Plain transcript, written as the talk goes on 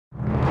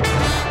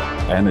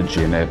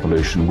energy and air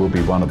pollution will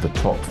be one of the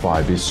top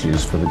 5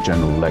 issues for the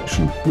general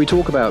election. We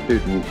talk about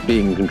Putin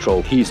being in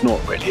control. He's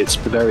not really. It's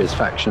the various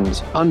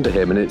factions under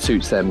him, and it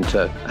suits them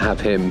to have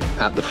him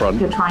at the front.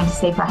 If you're trying to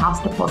save for a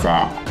house deposit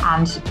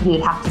and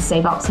you'd have to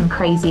save up some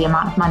crazy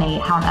amount of money,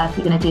 how on earth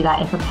are you going to do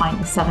that if a pint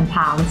is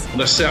 £7?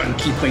 There's certain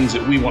key things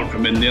that we want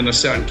from India and there's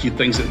certain key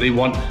things that they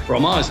want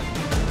from us.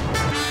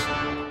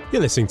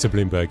 You're listening to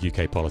Bloomberg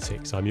UK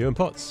Politics. I'm Ewan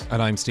Potts. And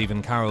I'm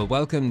Stephen Carroll.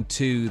 Welcome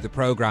to the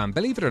programme.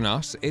 Believe it or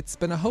not, it's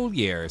been a whole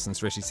year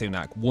since Rishi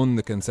Sunak won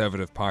the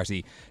Conservative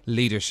Party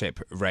leadership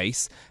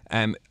race.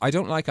 I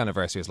don't like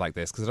anniversaries like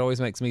this because it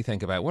always makes me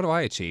think about what have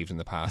I achieved in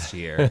the past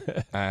year.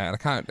 And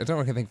I don't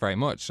really think very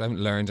much. I haven't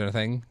learned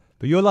anything.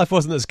 But your life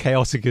wasn't as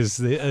chaotic as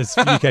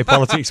UK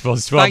politics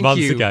was 12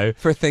 months ago. Thank you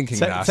for thinking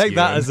that. Take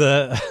that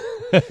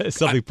as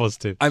something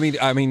positive. I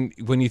mean,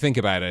 when you think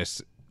about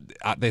it,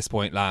 at this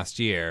point last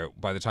year,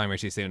 by the time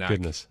Rishi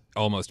Sunak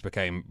almost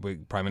became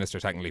Prime Minister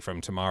technically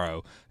from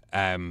tomorrow,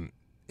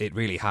 it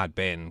really had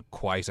been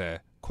quite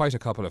a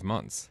couple of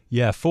months.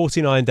 Yeah,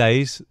 49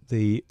 days,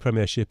 the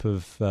premiership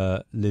of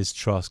Liz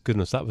Truss.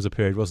 Goodness, that was a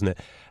period, wasn't it?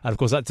 And of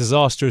course, that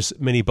disastrous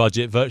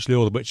mini-budget, virtually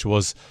all of which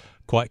was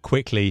quite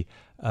quickly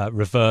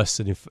reversed,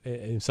 and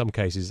in some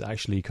cases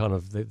actually kind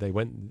of they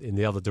went in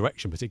the other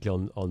direction,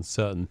 particularly on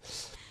certain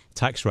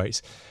tax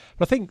rates.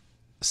 But I think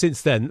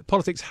since then,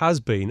 politics has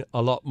been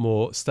a lot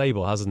more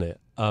stable, hasn't it?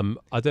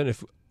 I don't know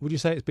would you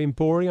say it's been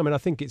boring? I mean, I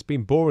think it's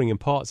been boring in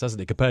parts,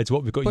 hasn't it, compared to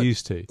what we've got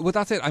used to? Well,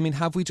 that's it. I mean,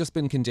 have we just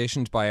been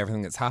conditioned by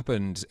everything that's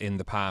happened in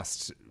the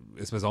past,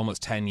 I suppose,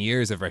 almost 10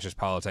 years of British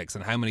politics,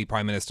 and how many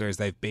prime ministers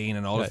they've been,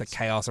 and all of the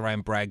chaos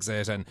around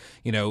Brexit, and,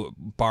 you know,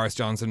 Boris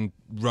Johnson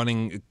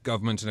running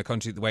government in a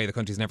country the way the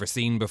country's never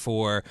seen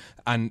before,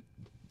 and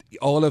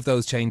all of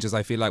those changes,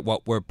 I feel like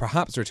what we're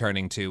perhaps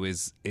returning to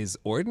is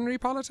ordinary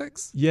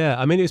politics. Yeah,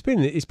 I mean, it's been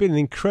an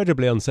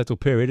incredibly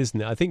unsettled period,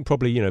 isn't it? I think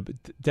probably, you know,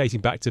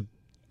 dating back to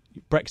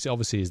Brexit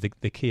obviously is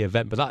the key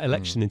event, but that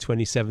election in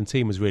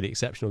 2017 was really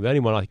exceptional. The only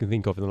one I can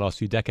think of in the last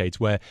few decades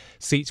where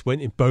seats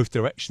went in both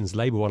directions.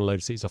 Labour won a load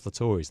of seats off the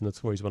Tories and the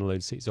Tories won a load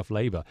of seats off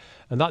Labour.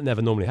 And that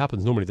never normally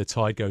happens. Normally the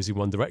tide goes in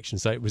one direction.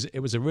 So it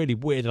was a really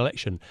weird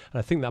election. And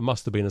I think that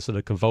must have been a sort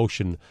of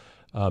convulsion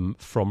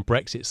from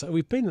Brexit.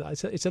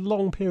 So it's a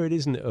long period,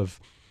 isn't it, of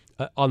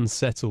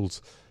unsettled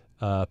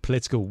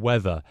political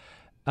weather.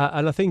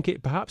 And I think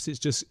it is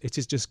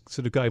just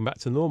sort of going back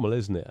to normal,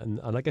 isn't it? And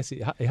I guess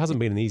it hasn't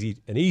been an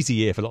easy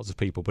year for lots of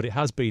people, but it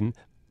has been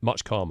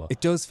much calmer.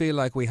 It does feel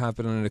like we have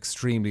been on an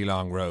extremely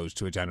long road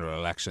to a general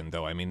election,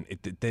 though. I mean,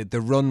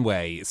 the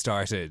runway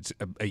started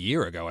a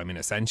year ago, I mean,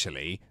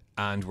 essentially,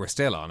 and we're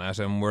still on it,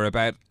 and we're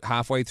about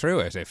halfway through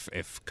it,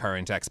 if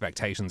current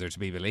expectations are to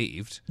be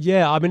believed.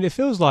 Yeah, I mean, it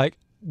feels like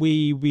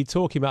we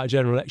talking about a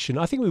general election.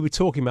 I think we were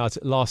talking about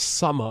it last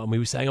summer, and we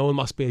were saying, it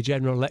must be a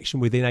general election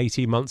within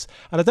 18 months.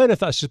 And I don't know if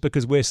that's just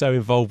because we're so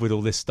involved with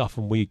all this stuff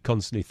and we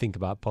constantly think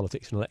about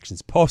politics and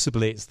elections.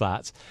 Possibly it's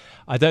that.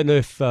 I don't know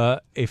if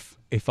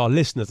our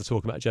listeners are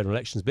talking about general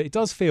elections, but it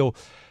does feel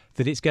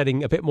that it's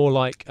getting a bit more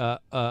like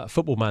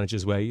football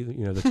managers, where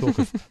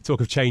the talk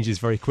of changes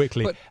very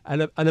quickly,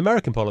 and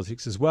American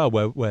politics as well,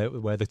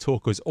 where the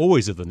talk is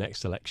always of the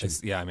next election.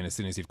 I mean, as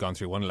soon as you've gone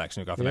through one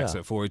election, you've got the next to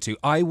look forward to.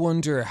 I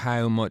wonder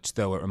how much,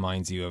 though, it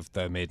reminds you of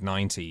the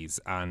mid-90s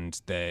and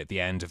the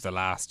end of the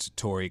last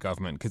Tory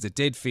government, because it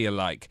did feel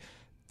like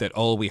that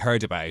all we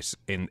heard about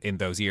in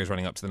those years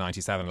running up to the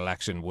 97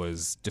 election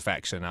was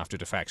defection after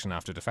defection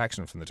after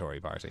defection from the Tory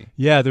party.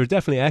 Yeah, there are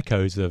definitely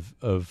echoes of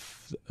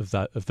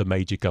the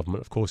major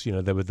government. Of course, you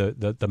know, there were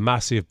the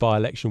massive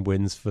by-election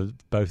wins for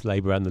both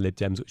Labour and the Lib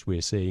Dems, which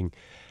we're seeing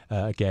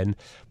again.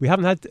 We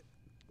haven't had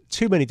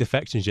too many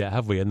defections yet,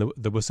 have we? And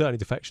there were certainly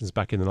defections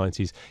back in the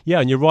 90s. Yeah,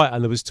 and you're right.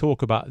 And there was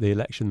talk about the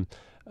election,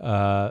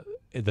 the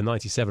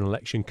 97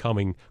 election,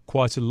 coming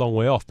quite a long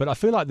way off. But I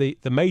feel like the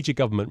major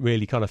government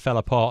really kind of fell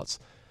apart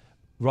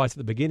right at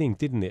the beginning,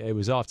 didn't it? It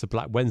was after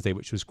Black Wednesday,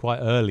 which was quite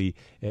early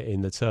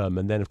in the term.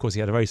 And then, of course, he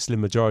had a very slim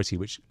majority,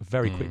 which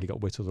very quickly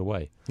got whittled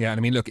away. Yeah, and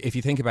I mean, look, if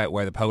you think about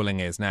where the polling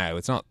is now,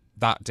 it's not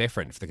that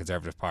different for the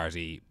Conservative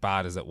Party,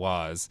 bad as it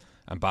was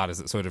and bad as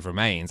it sort of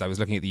remains. I was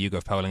looking at the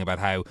YouGov polling about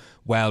how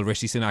well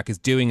Rishi Sunak is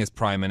doing as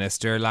Prime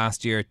Minister.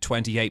 Last year,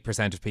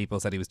 28% of people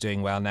said he was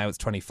doing well. Now it's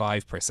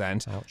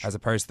 25%. Ouch. As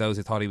opposed to those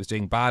who thought he was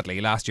doing badly.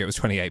 Last year it was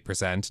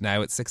 28%.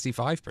 Now it's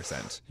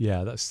 65%.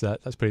 Yeah,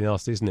 that's pretty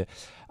nasty, isn't it?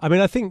 I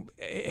mean, I think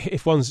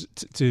if one's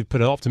to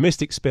put an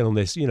optimistic spin on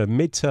this, you know,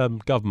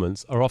 midterm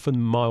governments are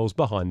often miles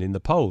behind in the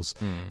polls.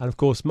 And of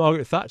course,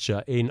 Margaret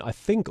Thatcher, in I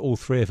think all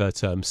three of her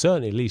terms,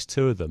 certainly at least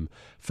two of them,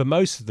 for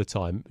most of the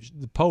time,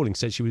 the polling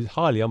said she was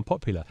highly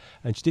unpopular,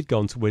 and she did go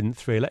on to win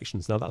 3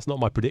 elections. Now, that's not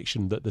my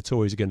prediction that the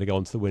Tories are going to go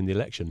on to win the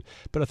election,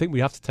 but I think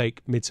we have to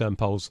take midterm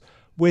polls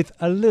with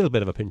a little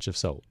bit of a pinch of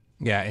salt.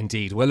 Yeah,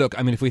 indeed. Well, look,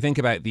 I mean, if we think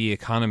about the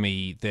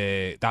economy,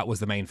 that was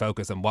the main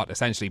focus and what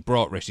essentially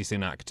brought Rishi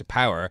Sunak to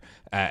power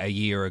a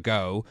year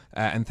ago,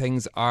 and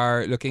things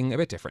are looking a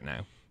bit different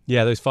now.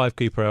 Yeah, those 5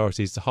 key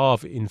priorities: to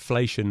halve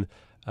inflation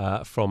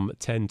from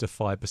 10 to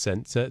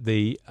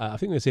 5%. I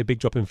think we'll see a big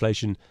drop in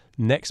inflation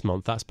next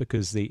month. That's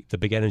because the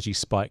big energy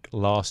spike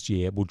last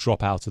year will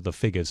drop out of the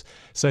figures.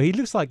 So he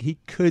looks like he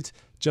could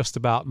just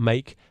about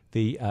make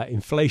the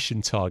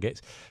inflation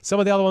target. Some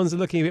of the other ones are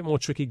looking a bit more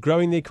tricky.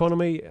 Growing the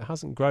economy, it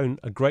hasn't grown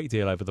a great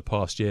deal over the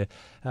past year.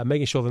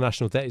 Making sure the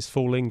national debt is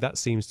falling, that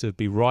seems to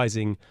be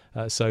rising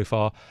so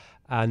far.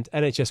 And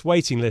NHS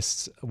waiting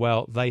lists,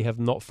 well, they have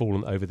not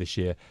fallen over this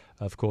year.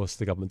 Of course,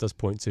 the government does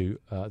point to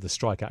the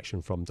strike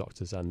action from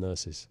doctors and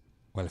nurses.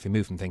 Well, if you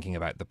move from thinking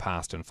about the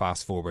past and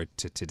fast forward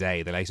to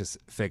today, the latest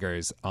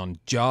figures on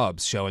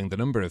jobs showing the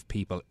number of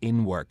people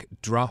in work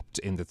dropped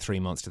in the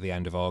 3 months to the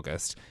end of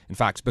August. In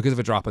fact, because of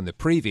a drop in the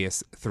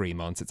previous 3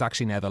 months, it's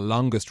actually now the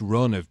longest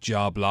run of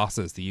job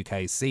losses the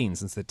UK has seen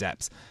since the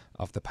depths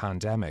of the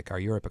pandemic. Our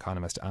Europe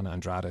economist Anna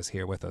Andrade is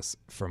here with us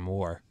for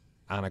more.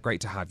 Anna,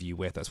 great to have you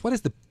with us. What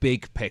is the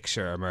big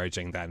picture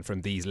emerging then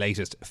from these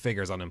latest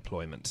figures on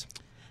employment?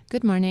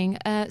 Good morning.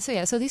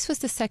 So this was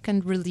the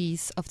second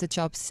release of the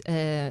jobs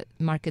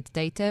market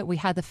data. We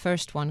had the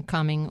first one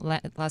coming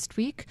last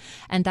week,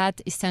 and that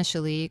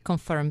essentially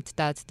confirmed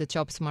that the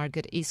jobs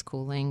market is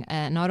cooling,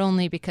 not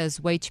only because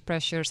wage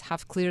pressures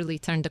have clearly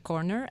turned the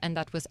corner, and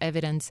that was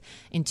evident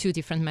in two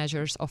different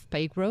measures of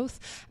pay growth,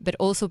 but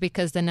also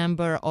because the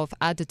number of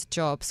added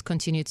jobs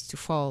continued to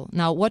fall.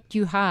 Now, what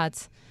you had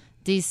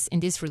in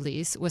this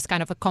release was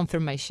kind of a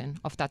confirmation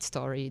of that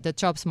story. The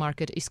jobs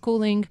market is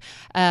cooling,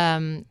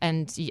 and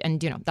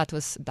that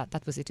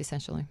was it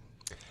essentially.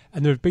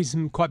 And there have been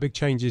some quite big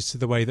changes to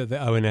the way that the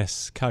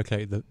ONS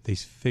calculate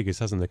these figures,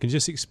 hasn't there? Can you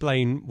just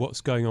explain what's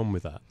going on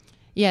with that?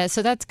 Yeah,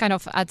 so that kind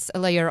of adds a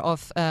layer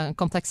of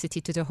complexity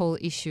to the whole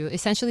issue.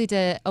 Essentially,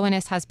 the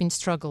ONS has been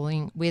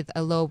struggling with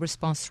a low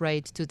response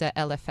rate to the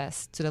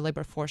LFS, to the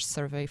Labour Force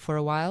Survey, for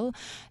a while.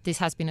 This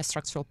has been a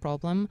structural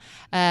problem.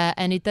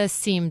 And it does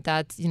seem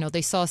that,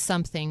 they saw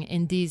something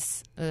in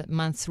this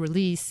month's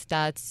release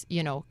that,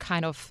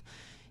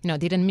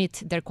 didn't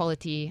meet their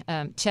quality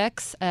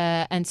checks,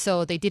 and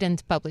so they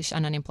didn't publish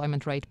an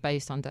unemployment rate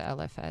based on the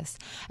LFS.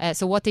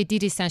 So what they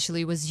did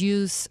essentially was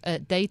use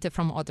data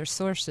from other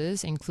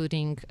sources,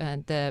 including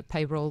the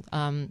payroll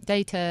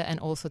data and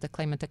also the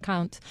claimant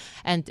account,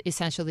 and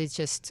essentially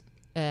just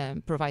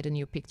provide a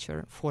new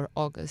picture for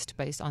August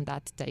based on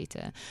that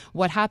data.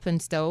 What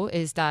happens, though,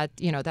 is that,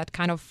 that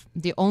kind of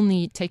the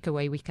only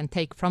takeaway we can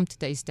take from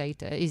today's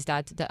data is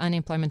that the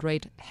unemployment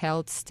rate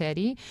held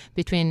steady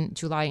between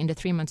July in the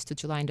 3 months to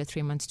July and the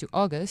 3 months to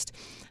August.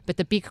 But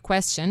the big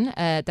question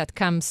that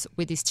comes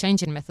with this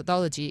change in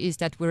methodology is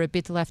that we're a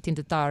bit left in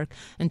the dark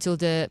until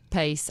the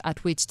pace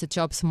at which the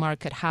jobs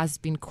market has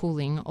been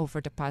cooling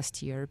over the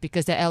past year,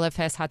 because the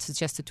LFS had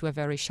suggested to a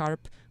very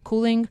sharp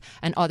cooling,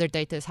 and other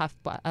data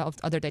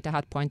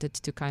had pointed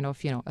to kind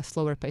of a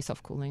slower pace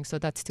of cooling. So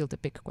that's still the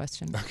big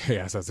question. Okay,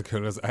 yes, that's a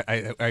cool.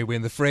 Are we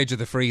in the fridge or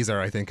the freezer,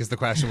 I think, is the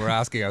question we're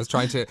asking. I was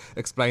trying to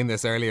explain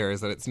this earlier,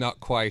 is that it's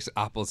not quite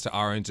apples to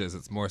oranges,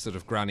 it's more sort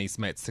of Granny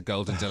Smiths to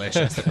Golden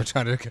Delicious that we're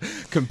trying to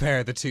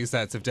compare the two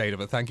sets of data.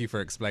 But thank you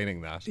for explaining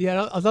that.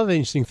 Yeah, another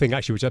interesting thing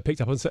actually, which I picked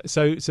up on.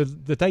 So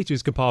the data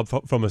is compiled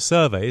from a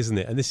survey, isn't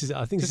it? And this is,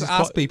 I think, just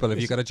ask people if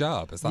you got a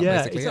job. Is that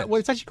basically it? Well,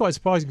 it's actually quite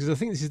surprising, because I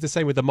think this is the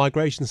same with the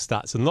migration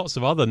stats and lots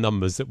of other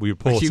numbers that we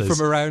report. Are you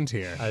from around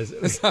here?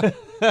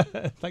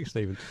 Thanks,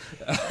 Stephen.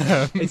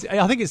 I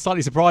think it's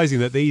slightly surprising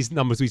that these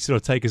numbers we sort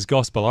of take as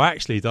gospel are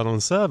actually done on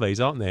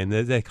surveys, aren't they? And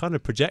they're kind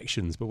of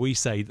projections, but we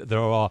say that there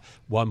are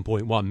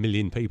 1.1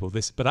 million people.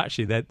 But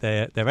actually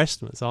they're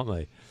estimates, aren't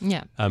they?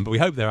 Yeah. But we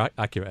hope they're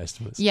accurate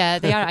estimates. Yeah,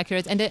 they are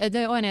accurate. And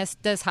the ONS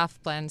does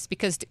have plans,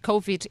 because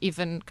COVID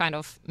even kind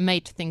of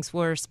made things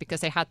worse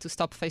because they had to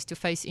stop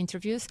face-to-face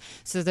interviews.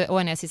 So the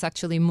ONS is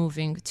actually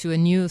moving to a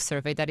new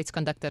survey that is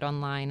conducted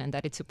online, and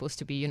that it's supposed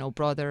to be,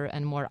 broader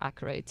and more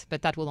accurate.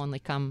 But that will only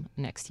come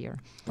next year.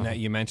 Now,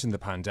 you mentioned the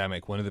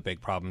pandemic. One of the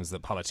big problems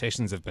that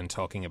politicians have been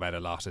talking about a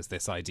lot is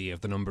this idea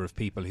of the number of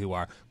people who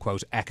are,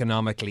 quote,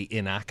 economically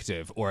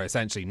inactive, or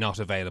essentially not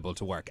available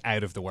to work,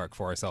 out of the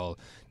workforce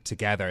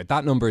altogether.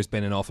 That number has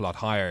been an awful lot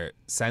higher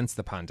since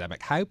the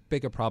pandemic. How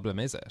big a problem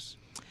is it?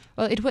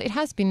 Well, it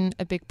has been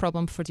a big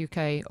problem for the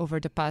UK over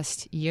the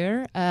past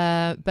year,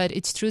 but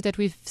it's true that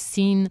we've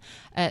seen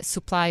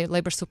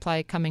labour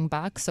supply coming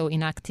back, so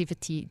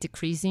inactivity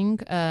decreasing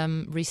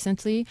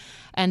recently,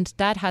 and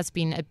that has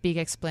been a big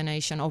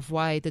explanation of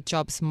why the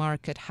jobs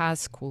market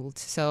has cooled.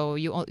 So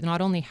you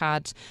not only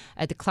had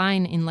a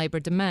decline in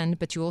labour demand,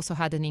 but you also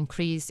had an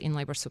increase in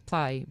labour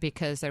supply,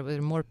 because there were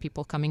more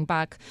people coming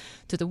back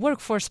to the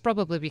workforce,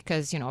 probably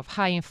because of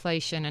high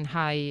inflation and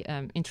high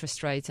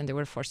interest rates, and they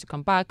were forced to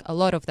come back. A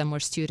lot of them were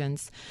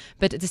students,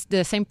 but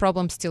the same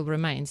problem still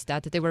remains,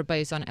 that they were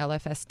based on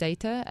LFS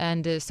data,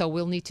 and so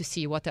we'll need to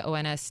see what the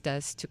ONS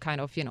does to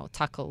kind of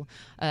tackle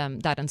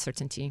that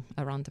uncertainty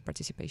around the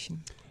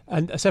participation.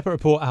 And a separate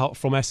report out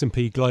from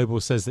S&P Global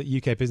says that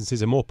UK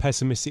businesses are more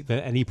pessimistic than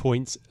any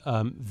point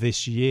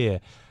this year,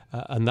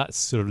 and that's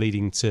sort of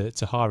leading to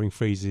hiring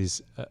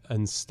freezes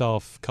and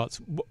staff cuts.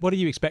 What are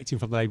you expecting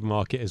from the labour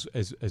market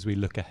as we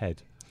look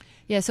ahead?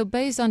 Yeah, so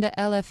based on the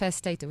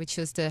LFS data, which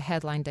was the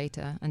headline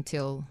data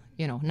until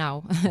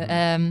now,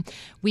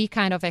 we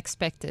kind of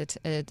expected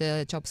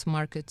the jobs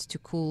market to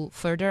cool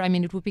further. I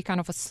mean, it would be kind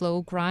of a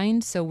slow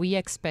grind. So we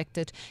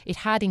expected it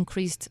had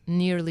increased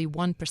nearly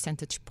 1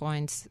 percentage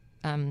point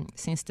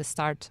since the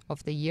start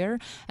of the year.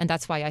 And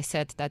that's why I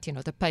said that,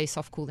 the pace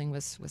of cooling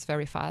was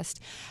very fast.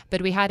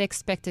 But we had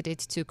expected it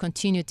to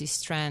continue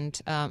this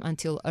trend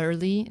until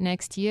early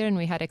next year. And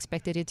we had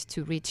expected it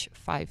to reach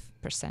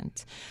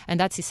 5%. And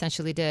that's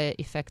essentially the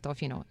effect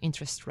of,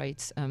 interest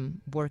rates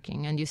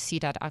working. And you see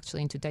that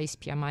actually in today's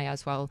PMI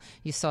as well.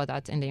 You saw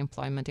that in the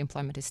employment.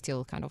 Employment is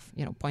still kind of,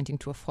 pointing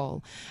to a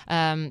fall.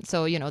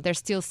 So, there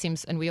still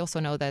seems, and we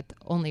also know that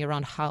only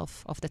around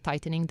half of the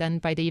tightening done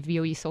by the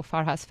BOE so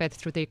far has fed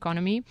through the economy.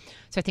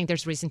 So I think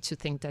there's reason to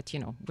think that,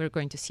 we're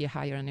going to see a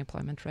higher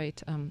unemployment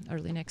rate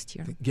early next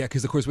year. Yeah,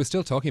 because of course we're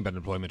still talking about an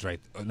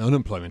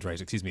unemployment rate,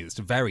 that's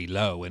very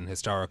low in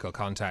historical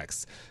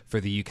context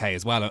for the UK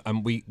as well.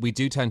 And we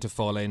do tend to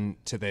fall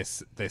into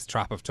this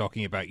trap of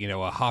talking about,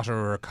 a hotter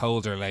or a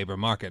colder labour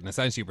market. And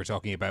essentially we're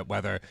talking about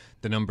whether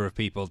the number of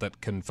people that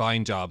can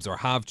find jobs or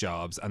have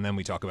jobs, and then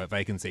we talk about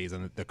vacancies,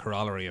 and the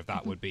corollary of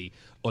that would be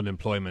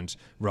unemployment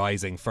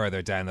rising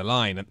further down the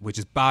line, which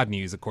is bad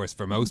news, of course,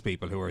 for most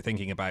people who are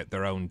thinking about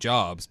their own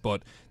jobs.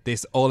 But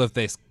all of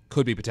this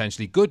could be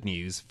potentially good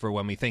news for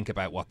when we think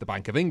about what the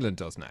Bank of England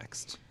does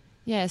next.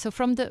 Yeah, so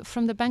from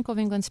the Bank of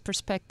England's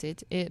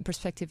perspective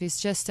is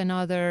just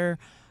another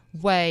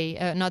way,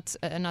 not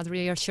another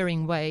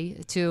reassuring way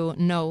to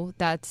know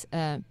that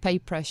pay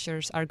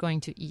pressures are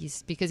going to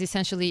ease, because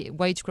essentially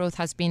wage growth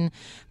has been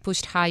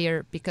pushed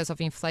higher because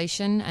of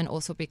inflation and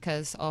also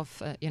because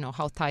of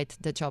how tight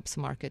the jobs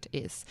market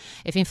is.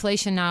 If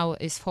inflation now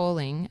is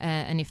falling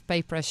and if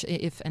pay pressure,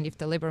 if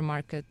the labor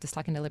market, the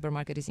slack in the labor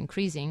market is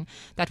increasing,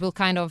 that will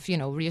kind of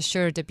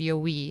reassure the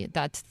BOE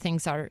that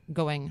things are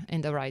going in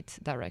the right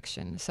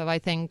direction. So I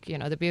think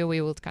the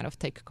BOE will kind of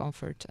take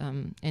comfort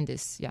in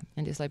this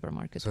labor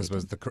market. So I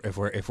suppose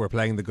if we're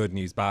playing the good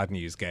news bad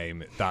news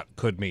game, that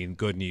could mean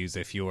good news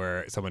if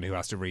you're someone who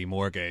has to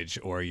remortgage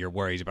or you're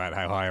worried about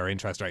how higher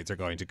interest rates are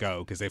going to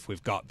go. Because if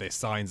we've got this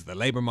signs that the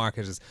labour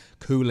market is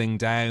cooling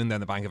down, then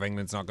the Bank of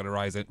England's not going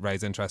to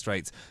raise interest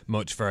rates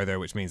much further,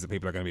 which means that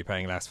people are going to be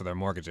paying less for their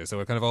mortgages. So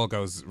it kind of all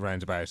goes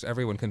round about.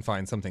 Everyone can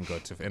find something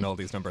good in all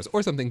these numbers,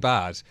 or something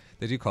bad.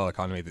 They do call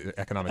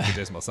economic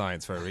dismal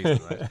science for a reason,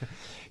 right?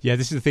 Yeah,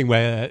 this is the thing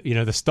where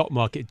the stock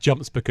market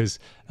jumps because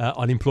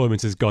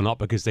unemployment has gone up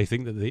because they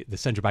think that the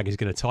central bank is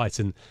going to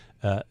tighten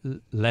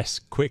less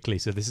quickly.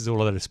 So this is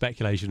all a lot of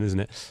speculation, isn't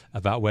it,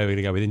 about where we're going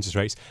to go with interest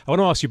rates. I want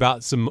to ask you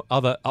about some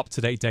other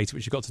up-to-date data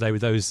which you got today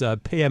with those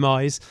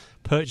PMIs,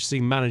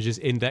 Purchasing Managers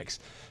Index.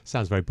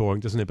 Sounds very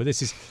boring, doesn't it? But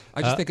this is...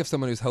 I just think of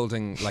someone who's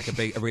holding like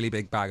a really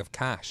big bag of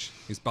cash,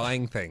 who's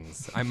buying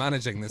things. I'm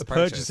managing this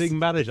purchase. Purchasing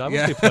manager. I want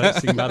to be a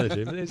purchasing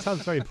manager. It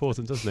sounds very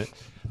important, doesn't it?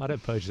 I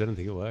don't purchase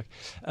anything at work,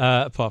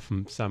 apart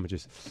from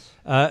sandwiches.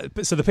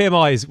 But so the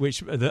PMIs,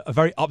 which are a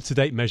very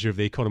up-to-date measure of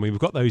the economy, we've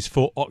got those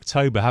for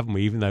October, haven't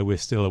we? Even though we're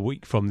still a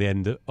week from the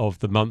end of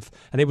the month.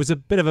 And it was a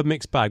bit of a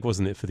mixed bag,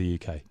 wasn't it, for the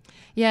UK?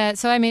 Yeah,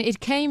 so I mean, it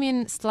came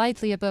in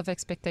slightly above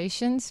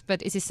expectations, but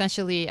it's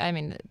essentially, I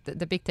mean,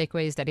 the big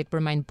takeaway is that it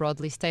remained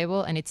broadly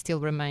stable and it still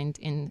remained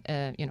in,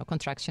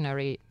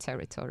 contractionary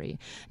territory.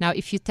 Now,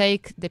 if you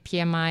take the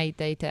PMI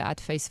data at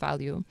face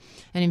value,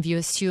 and if you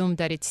assume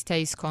that it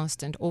stays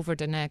constant over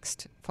the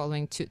next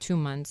following two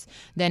months,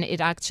 then it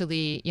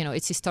actually,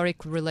 its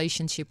historic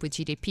relationship with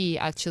GDP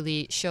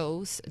actually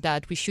shows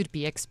that we should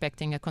be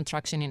expecting a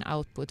contraction in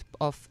output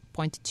of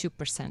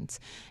 0.2%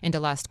 in the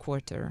last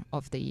quarter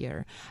of the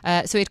year.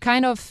 So it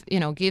kind of,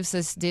 gives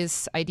us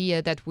this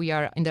idea that we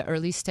are in the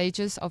early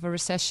stages of a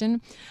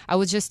recession. I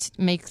would just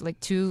make like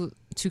two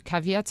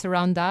caveats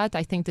around that.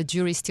 I think the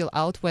jury's still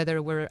out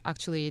whether we're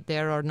actually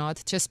there or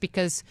not, just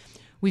because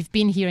we've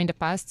been here in the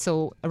past.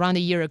 So around a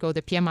year ago,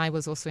 the PMI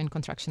was also in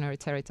contractionary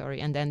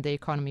territory, and then the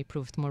economy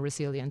proved more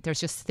resilient.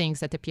 There's just things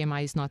that the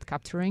PMI is not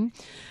capturing.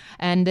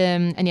 And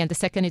the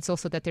second, it's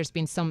also that there's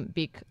been some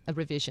big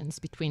revisions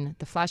between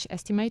the flash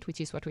estimate, which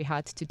is what we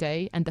had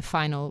today, and the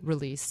final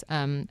release.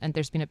 And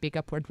there's been a big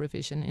upward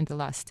revision in the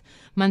last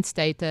month's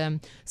data.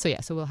 So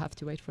we'll have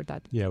to wait for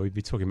that. Yeah, we'd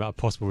be talking about a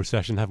possible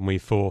recession, haven't we,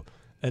 for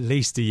at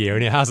least a year,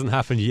 and it hasn't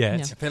happened yet.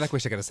 Yeah. I feel like we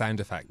should get a sound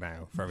effect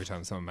now for every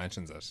time someone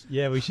mentions it.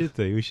 Yeah, we should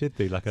do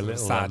like a little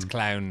sad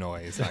clown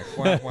noise, like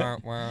wah, wah,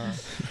 wah.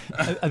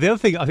 The other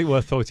thing I think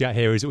worth pointing out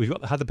here is that we've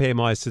had the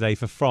PMIs today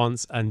for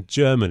France and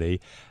Germany,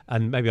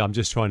 and maybe I'm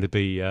just trying to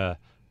be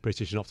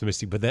British and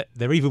optimistic, but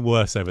they're even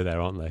worse over there,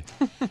 aren't they?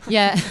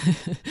 Yeah.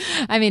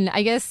 I mean,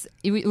 I guess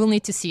we'll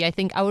need to see. I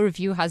think our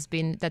view has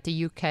been that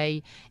the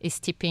UK is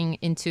tipping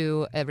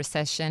into a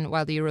recession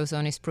while the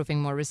Eurozone is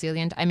proving more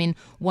resilient. I mean,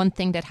 one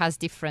thing that has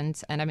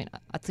different, and I mean,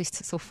 at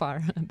least so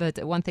far,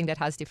 but one thing that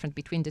has different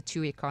between the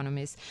two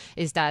economies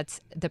is that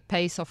the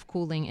pace of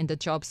cooling in the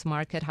jobs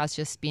market has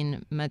just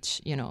been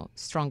much,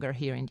 stronger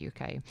here in the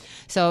UK.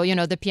 So,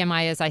 the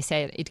PMI, as I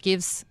said, it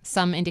gives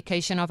some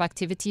indication of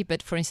activity,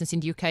 but for instance, in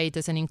the UK, it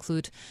doesn't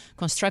include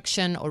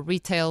construction or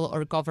retail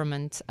or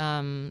government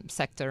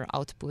sector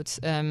outputs.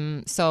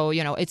 So,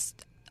 it's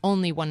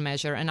only one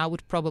measure, and I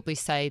would probably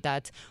say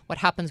that what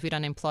happens with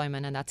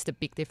unemployment, and that's the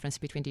big difference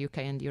between the UK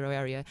and the euro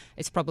area,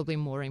 is probably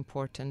more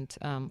important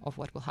of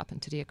what will happen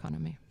to the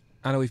economy.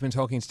 Anna, we've been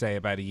talking today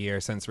about a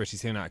year since Rishi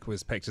Sunak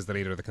was picked as the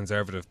leader of the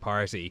Conservative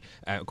Party.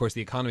 Of course,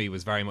 the economy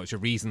was very much a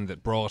reason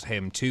that brought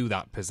him to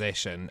that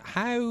position.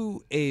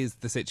 How is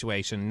the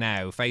situation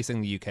now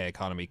facing the UK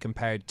economy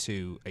compared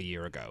to a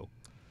year ago?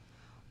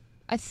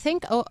 I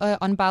think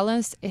on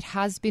balance, it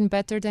has been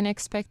better than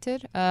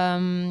expected.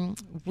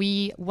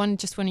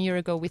 Just 1 year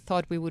ago, we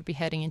thought we would be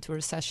heading into a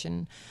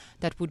recession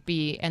that would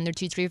be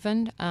energy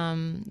driven.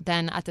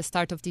 Then at the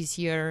start of this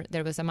year,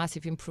 there was a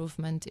massive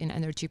improvement in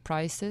energy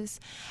prices.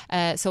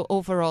 So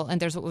overall,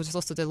 and there's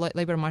also the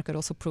labor market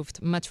also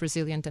proved much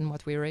resilient than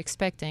what we were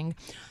expecting.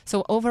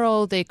 So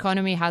overall, the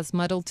economy has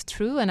muddled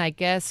through, and I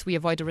guess we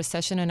avoid a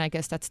recession, and I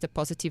guess that's the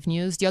positive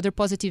news. The other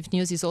positive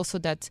news is also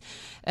that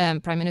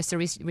Prime Minister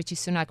Rishi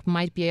Sunak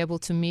might be able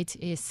to meet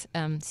his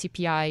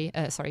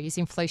his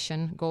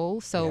inflation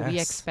goal. So we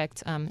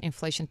expect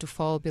inflation to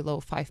fall below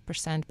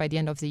 5% by the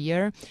end of the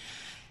year.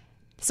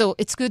 So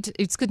it's good.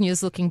 It's good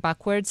news looking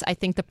backwards. I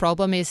think the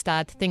problem is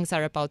that things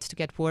are about to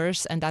get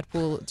worse, and that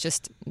will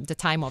the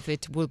time of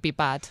it will be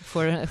bad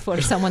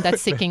for someone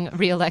that's seeking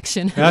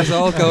re-election. That's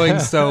all going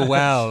so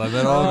well, and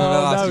then all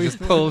of it just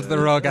pulled the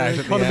rug out.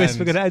 Economists,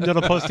 we're going to end on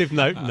a positive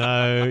note.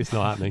 No, it's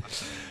not happening.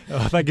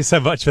 Thank you so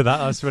much for that.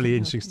 That's really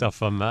interesting stuff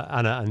from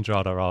Anna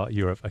Andrada, our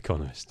Europe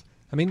economist.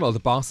 And meanwhile, the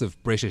boss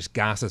of British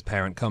Gas's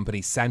parent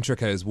company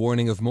Centrica is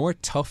warning of more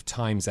tough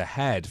times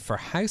ahead for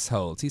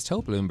households. He's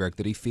told Bloomberg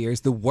that he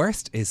fears the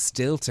worst is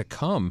still to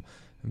come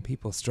and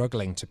people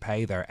struggling to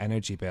pay their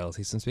energy bills.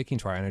 He's been speaking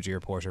to our energy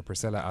reporter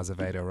Priscilla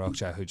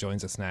Azevedo-Rocha, who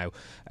joins us now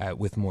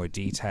with more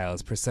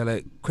details.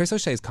 Priscilla, Chris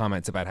O'Shea's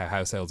comments about how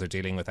households are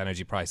dealing with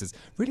energy prices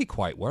really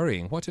quite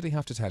worrying. What did he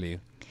have to tell you?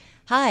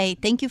 Hi,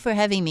 thank you for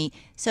having me.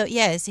 So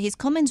yes, his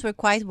comments were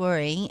quite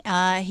worrying.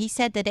 He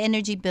said that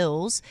energy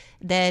bills,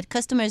 that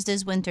customers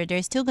this winter,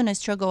 they're still going to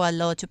struggle a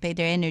lot to pay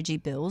their energy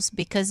bills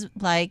because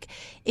like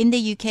in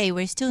the UK,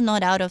 we're still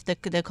not out of the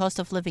cost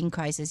of living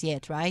crisis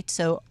yet, right?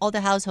 So all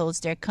the households,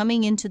 they're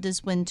coming into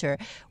this winter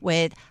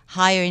with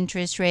higher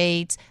interest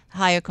rates,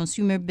 higher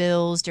consumer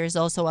bills. There's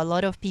also a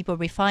lot of people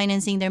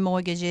refinancing their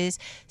mortgages.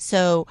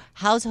 So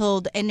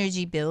household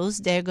energy bills,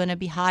 they're going to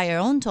be higher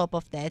on top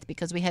of that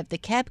because we have the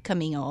cap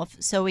coming off.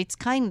 So it's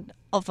kind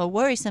of a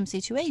worrisome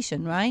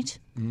situation, right?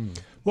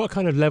 What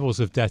kind of levels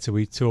of debt are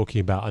we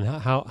talking about, and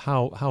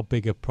how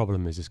big a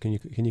problem is this? Can you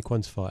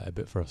quantify it a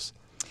bit for us?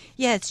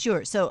 Yes,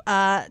 sure. So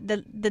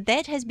the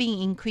debt has been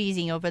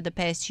increasing over the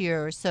past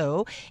year or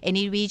so, and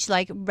it reached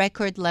like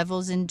record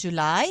levels in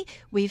July.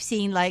 We've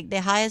seen like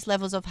the highest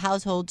levels of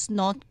households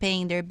not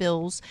paying their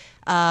bills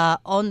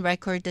on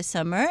record this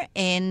summer,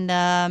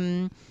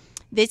 and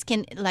this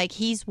can, like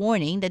he's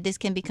warning that this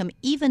can become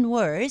even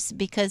worse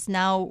because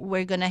now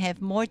we're going to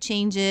have more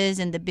changes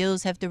and the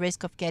bills have the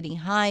risk of getting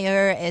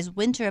higher as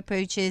winter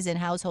approaches, and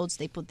households,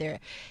 they put their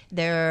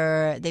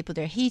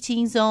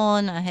heatings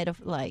on ahead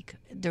of like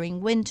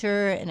during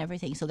winter and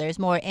everything. So there's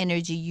more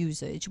energy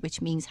usage, which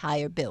means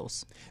higher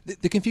bills.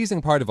 The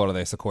confusing part of all of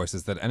this, of course,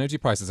 is that energy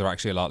prices are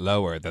actually a lot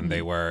lower than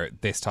they were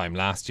this time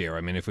last year.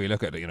 I mean, if we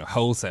look at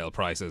wholesale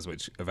prices,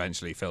 which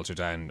eventually filter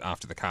down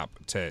after the cap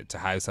to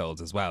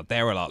households as well,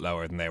 they're a lot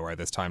lower than they were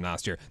this time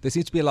last year. There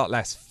seems to be a lot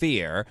less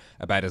fear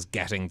about us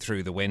getting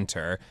through the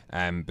winter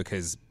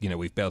because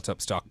we've built up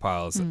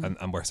stockpiles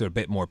and we're sort of a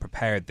bit more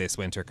prepared this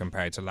winter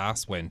compared to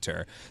last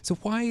winter. So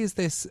why is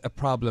this a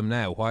problem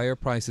now? Why are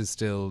prices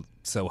still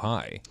so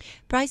high?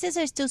 Prices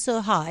are still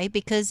so high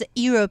because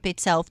Europe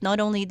itself, not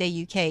only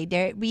the UK,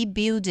 they're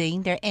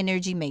rebuilding their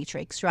energy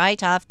matrix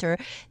right after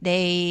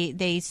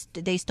they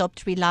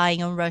stopped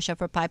relying on Russia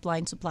for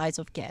pipeline supplies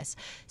of gas.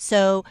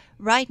 So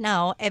right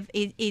now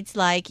it's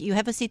like you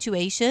have a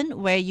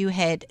situation where you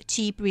had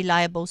cheap,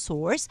 reliable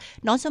source,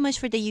 not so much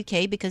for the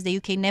UK because the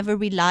UK never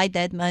relied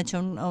that much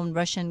on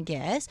Russian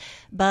gas,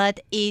 but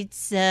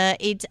it's a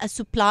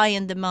supply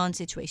and demand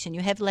situation.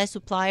 You have less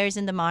suppliers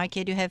in the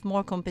market, you have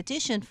more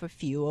competition for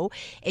fuel,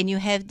 and you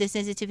have the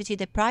sensitivity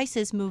that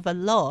prices move a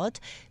lot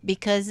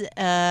because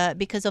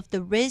of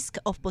the risk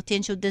of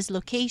potential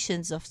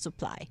dislocations of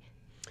supply.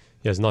 Yeah,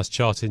 there's a nice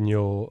chart in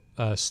your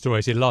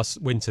story. So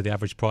last winter, the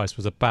average price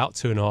was about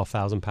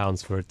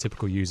 £2,500 for a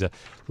typical user,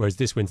 whereas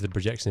this winter the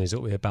projection is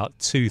it'll be about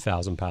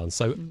 £2,000.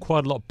 So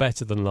quite a lot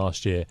better than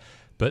last year,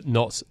 but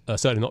not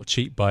certainly not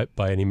cheap by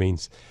any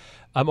means.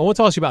 I want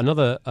to ask you about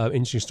another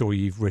interesting story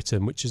you've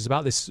written, which is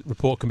about this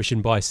report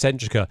commissioned by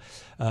Centrica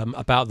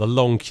about the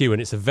long queue,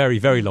 and it's a very,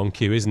 very long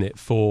queue, isn't it,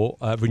 for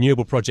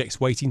renewable projects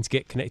waiting to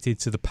get connected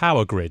to the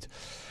power grid.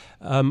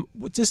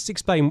 Just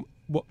explain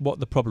what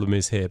the problem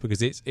is here,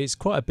 because it's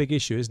quite a big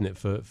issue, isn't it,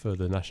 for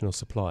the national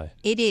supply?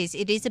 It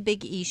is a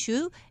big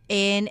issue,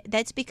 and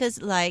that's because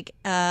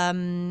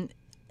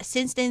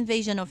since the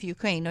invasion of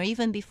Ukraine, or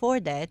even before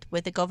that,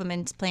 with the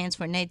government's plans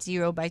for net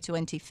zero by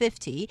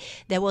 2050,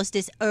 there was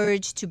this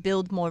urge to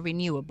build more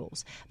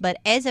renewables. But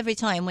as every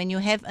time when you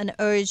have an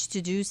urge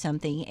to do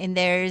something and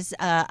there's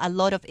a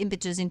lot of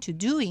impetus into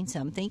doing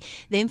something,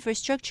 the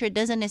infrastructure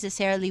doesn't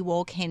necessarily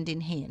walk hand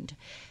in hand.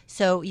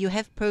 So you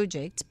have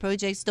projects.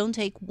 Projects don't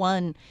take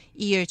 1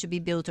 year to be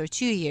built or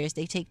 2 years.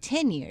 They take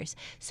 10 years.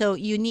 So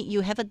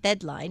you have a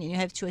deadline and you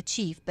have to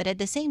achieve. But at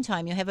the same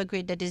time, you have a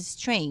grid that is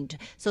strained.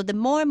 So the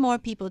more and more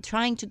people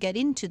trying to get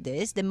into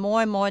this, the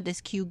more and more this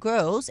queue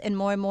grows and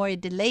more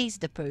it delays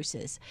the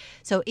process.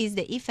 So it's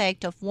the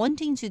effect of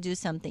wanting to do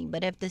something,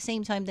 but at the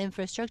same time, the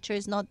infrastructure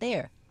is not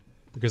there.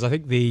 Because I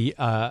think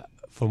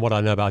from what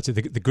I know about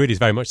it, the grid is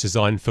very much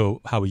designed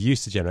for how we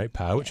used to generate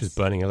power, which was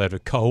burning a load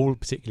of coal,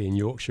 particularly in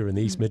Yorkshire and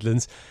the East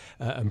Midlands,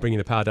 and bringing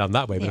the power down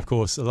that way. But of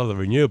course, a lot of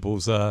the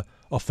renewables are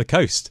off the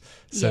coast,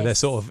 so they're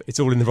sort of, it's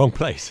all in the wrong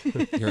place.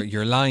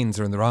 your lines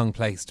are in the wrong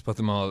place to put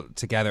them all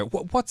together.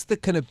 What's the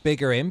kind of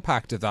bigger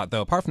impact of that,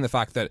 though? Apart from the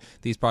fact that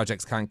these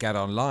projects can't get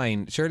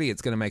online, surely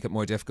it's going to make it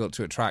more difficult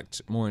to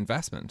attract more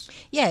investment.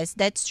 Yes,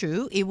 that's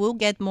true. It will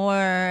get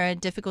more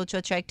difficult to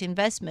attract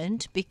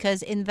investment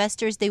because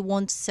investors, they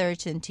want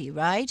certainty,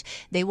 right?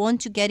 They want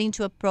to get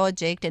into a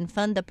project and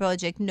fund the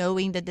project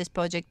knowing that this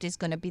project is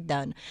going to be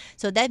done.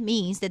 So that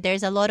means that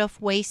there's a lot of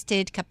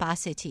wasted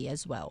capacity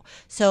as well.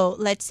 So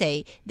let's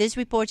say this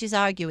report is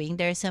arguing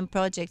there are some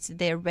projects,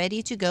 they're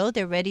ready to go,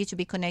 they're ready to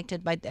be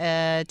connected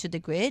to the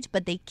grid,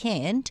 but they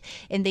can't.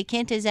 And they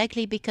can't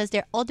exactly because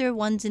there are other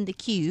ones in the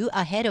queue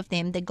ahead of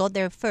them that got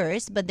there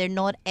first, but they're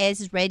not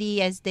as ready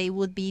as they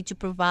would be to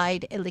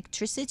provide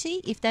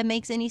electricity, if that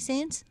makes any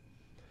sense.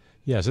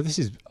 Yeah, so this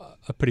is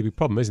a pretty big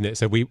problem, isn't it?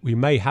 So we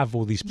may have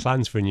all these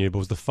plans for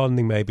renewables, the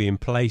funding may be in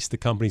place, the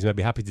companies may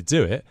be happy to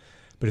do it,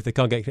 but if they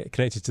can't get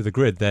connected to the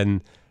grid,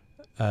 then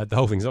the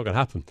whole thing's not going to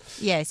happen.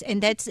 Yes,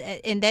 and that's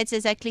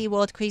exactly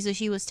what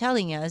Krizoshi was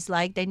telling us.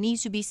 Like, there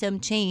needs to be some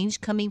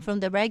change coming from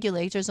the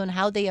regulators on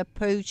how they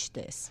approach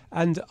this.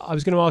 And I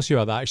was going to ask you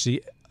about that,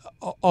 actually.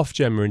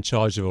 Ofgem are in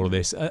charge of all of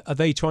this. Are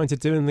they trying to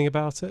do anything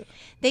about it?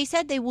 They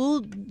said they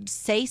will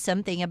say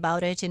something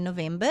about it in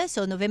November.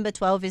 So November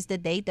 12 is the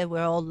date that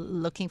we're all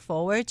looking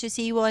forward to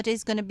see what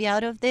is going to be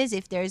out of this,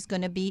 if there's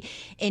going to be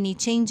any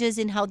changes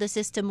in how the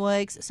system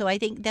works. So I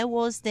think that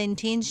was the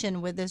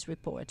intention with this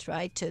report,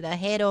 right? To the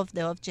head of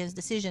the Ofgem's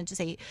decision to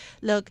say,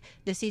 look,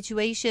 the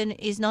situation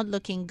is not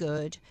looking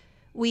good.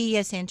 We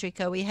as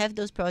Centrica, we have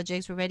those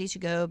projects, we're ready to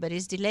go, but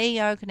it's delaying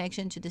our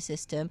connection to the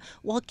system.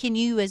 What can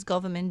you as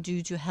government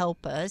do to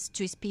help us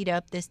to speed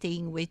up this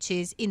thing, which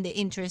is in the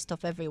interest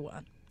of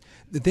everyone?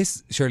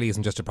 This surely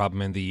isn't just a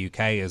problem in the UK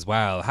as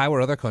well. How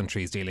are other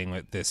countries dealing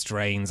with the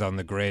strains on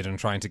the grid and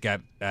trying to get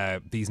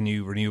these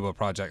new renewable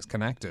projects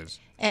connected?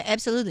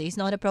 Absolutely. It's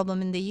not a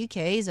problem in the UK.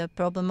 It's a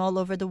problem all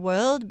over the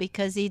world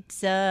because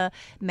it's a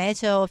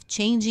matter of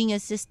changing a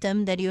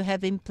system that you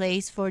have in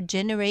place for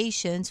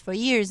generations, for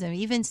years, and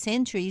even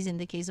centuries in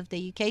the case of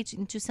the UK,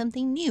 into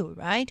something new,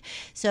 right?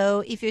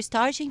 So if you're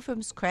starting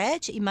from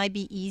scratch, it might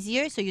be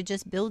easier. So you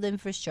just build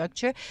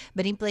infrastructure.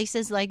 But in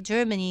places like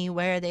Germany,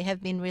 where they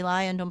have been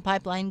reliant on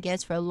pipeline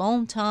gas for a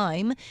long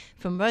time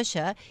from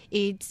Russia,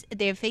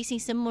 they're facing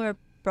similar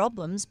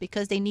problems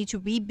because they need to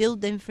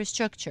rebuild the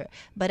infrastructure.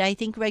 But I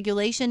think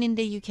regulation in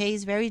the UK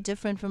is very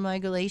different from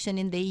regulation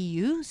in the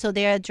EU, so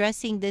they're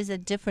addressing this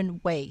in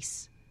different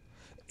ways.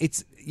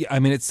 It's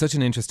such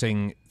an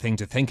interesting thing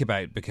to think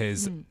about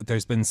because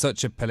there's been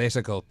such a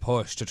political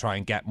push to try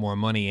and get more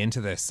money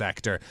into this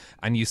sector,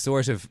 and you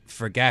sort of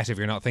forget, if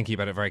you're not thinking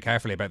about it very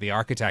carefully, about the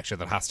architecture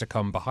that has to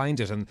come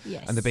behind it and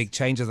the big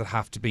changes that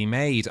have to be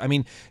made. I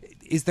mean,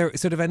 is there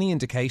sort of any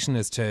indication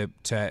as to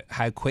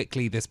how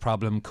quickly this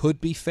problem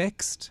could be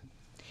fixed?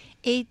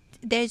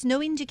 There's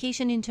no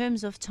indication in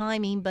terms of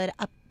timing, but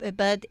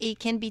it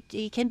can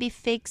be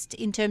fixed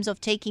in terms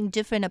of taking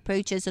different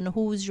approaches on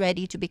who's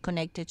ready to be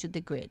connected to the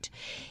grid,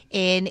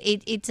 and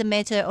it's a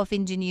matter of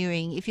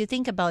engineering. If you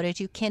think about it,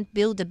 you can't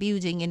build a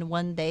building in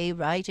one day,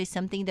 right? It's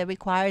something that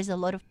requires a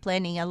lot of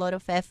planning, a lot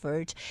of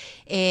effort,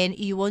 and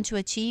you want to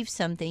achieve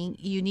something,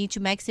 you need to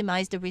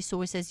maximize the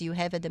resources you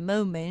have at the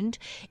moment,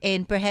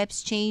 and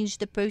perhaps change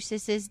the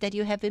processes that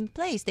you have in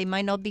place. They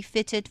might not be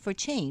fitted for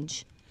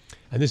change.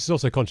 And this is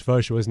also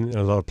controversial, isn't it, in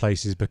a lot of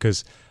places,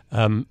 because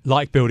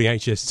like building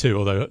HS2,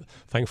 although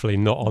thankfully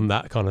not on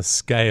that kind of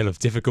scale of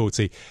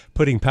difficulty,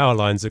 putting power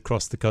lines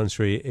across the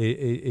country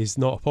is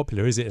not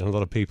popular, is it, in a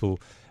lot of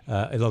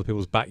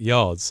people's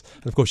backyards?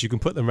 And of course, you can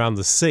put them around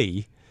the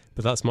sea,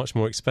 but that's much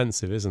more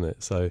expensive, isn't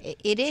it? So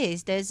it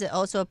is. There's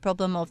also a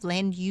problem of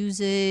land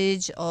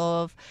usage,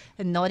 of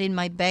not in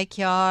my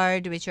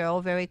backyard, which are all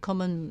very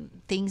common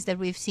things that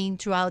we've seen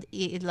throughout,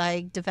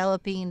 like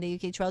developing in the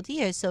UK throughout the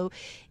years. So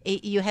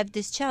you have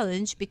this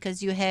challenge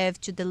because you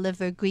have to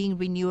deliver green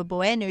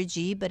renewable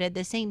energy, but at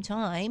the same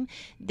time,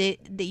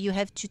 you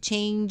have to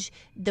change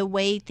the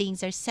way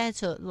things are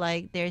settled,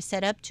 like they're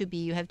set up to be.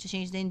 You have to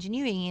change the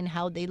engineering and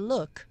how they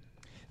look.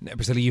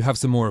 Priscilla, you have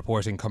some more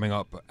reporting coming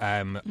up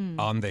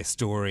on this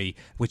story,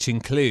 which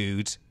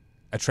include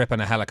a trip in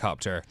a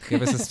helicopter.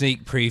 Give us a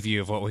sneak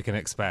preview of what we can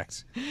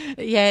expect.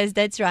 Yes,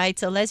 that's right.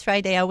 So last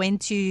Friday I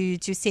went to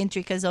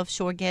Centrica's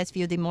offshore gas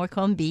field in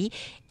Morecambe,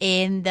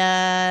 and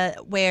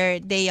where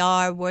they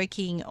are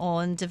working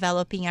on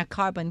developing a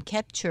carbon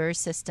capture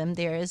system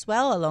there as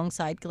well,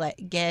 alongside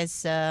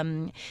gas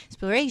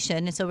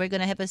exploration. So we're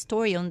going to have a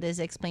story on this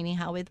explaining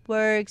how it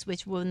works,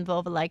 which will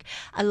involve like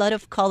a lot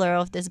of color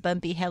of this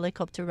bumpy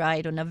helicopter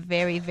ride on a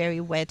very,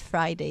 very wet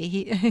Friday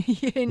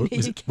here in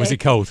the UK. Was it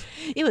cold?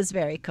 It was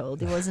very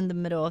cold. It was in the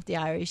middle of the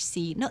Irish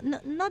Sea. Not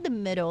the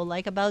middle,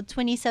 like about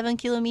 27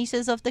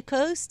 kilometers off the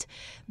coast.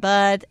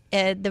 But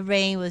the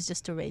rain was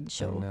just a rain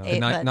show. Oh,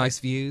 no. Nice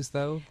views,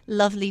 though?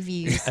 Lovely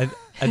views.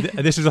 and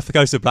this was off the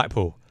coast of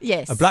Blackpool?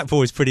 Yes. And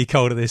Blackpool is pretty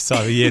cold at this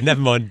time of year,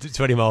 never mind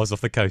 20 miles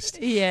off the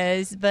coast.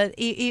 Yes, but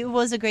it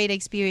was a great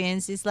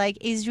experience. It's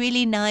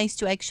really nice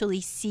to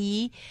actually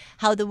see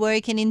how the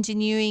work in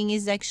engineering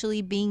is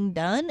actually being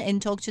done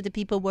and talk to the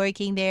people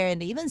working there.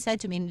 And they even said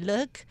to me,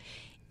 look,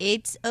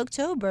 it's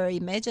October.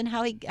 Imagine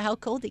how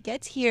cold it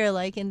gets here,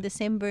 like in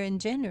December and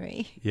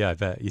January. Yeah, I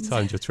bet. You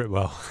timed your trip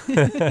well.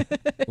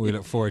 We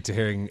look forward to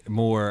hearing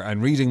more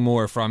and reading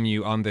more from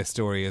you on this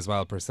story as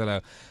well.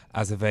 Priscilla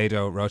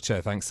Azevedo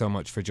Rocha, thanks so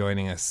much for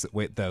joining us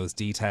with those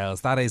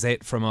details. That is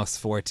it from us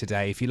for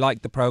today. If you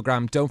like the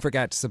programme, don't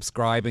forget to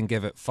subscribe and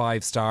give it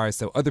 5 stars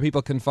so other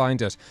people can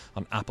find it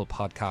on Apple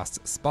Podcasts,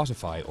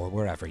 Spotify or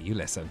wherever you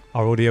listen.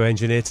 Our audio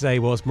engineer today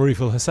was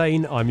Mariful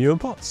Hussain. I'm Ewan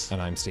Potts.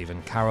 And I'm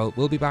Stephen Carroll.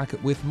 We'll be back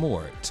with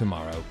more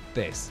tomorrow.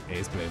 This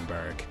is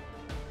Bloomberg.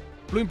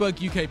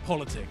 Bloomberg UK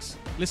Politics.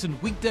 Listen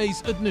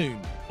weekdays at noon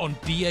on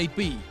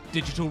DAB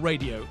Digital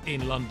Radio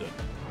in London.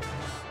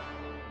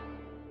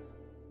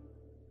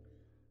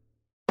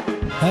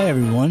 Hi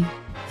everyone,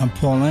 I'm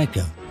Paul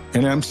Anka.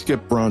 And I'm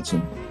Skip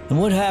Bronson. And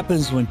what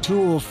happens when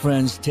two old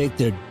friends take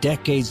their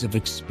decades of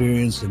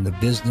experience in the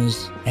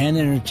business and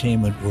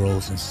entertainment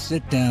worlds and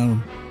sit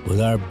down with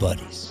our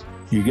buddies?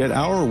 You get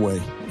Our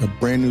Way, a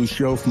brand new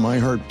show from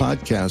iHeart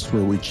Podcast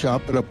where we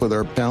chop it up with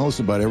our pals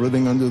about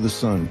everything under the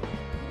sun.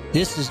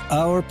 This is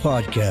our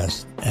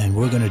podcast, and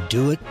we're going to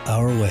do it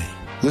our way.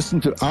 Listen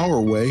to Our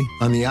Way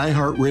on the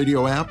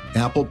iHeartRadio app,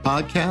 Apple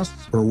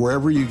Podcasts, or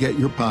wherever you get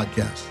your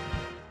podcasts.